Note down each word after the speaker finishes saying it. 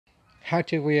how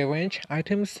to rearrange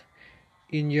items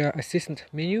in your assistant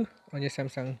menu on your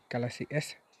Samsung Galaxy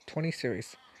S20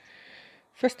 series.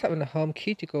 First, tap on the home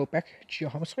key to go back to your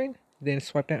home screen, then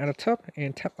swipe down at the top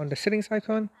and tap on the settings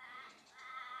icon.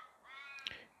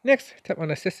 Next, tap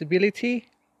on accessibility,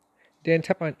 then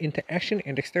tap on interaction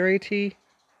and dexterity,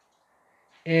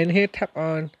 and here tap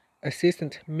on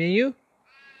assistant menu,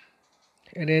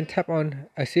 and then tap on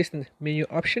assistant menu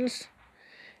options.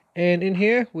 And in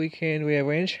here we can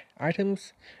rearrange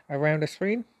items around the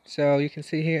screen. So you can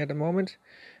see here at the moment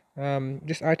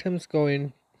this items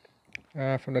going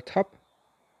from the top,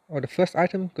 or the first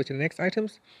item go to the next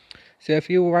items. So if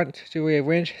you want to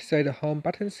rearrange, say the home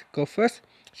buttons go first,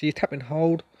 so you tap and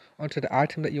hold onto the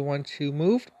item that you want to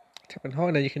move, tap and hold,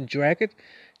 and then you can drag it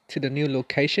to the new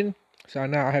location. So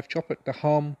now I have dropped the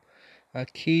home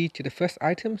key to the first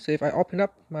item. So if I open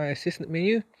up my assistant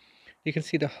menu, you can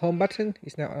see the home button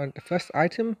is now on the first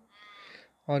item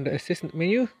on the assistant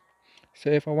menu. So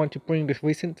if I want to bring this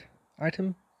recent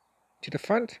item to the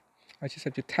front, I just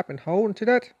have to tap and hold onto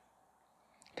that.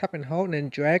 Tap and hold and then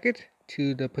drag it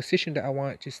to the position that I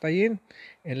want it to stay in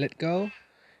and let go.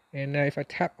 And now if I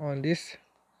tap on this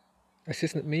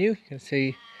assistant menu, you can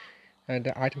see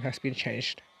the item has been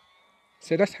changed.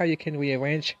 So that's how you can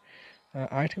rearrange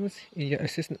items in your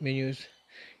assistant menus.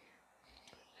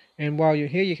 And while you're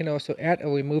here, you can also add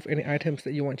or remove any items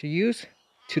that you want to use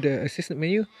to the assistant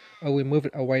menu, or remove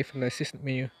it away from the assistant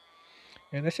menu.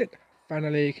 And that's it.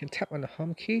 Finally, you can tap on the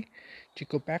home key to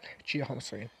go back to your home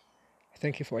screen.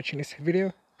 Thank you for watching this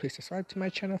video. Please subscribe to my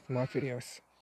channel for more videos.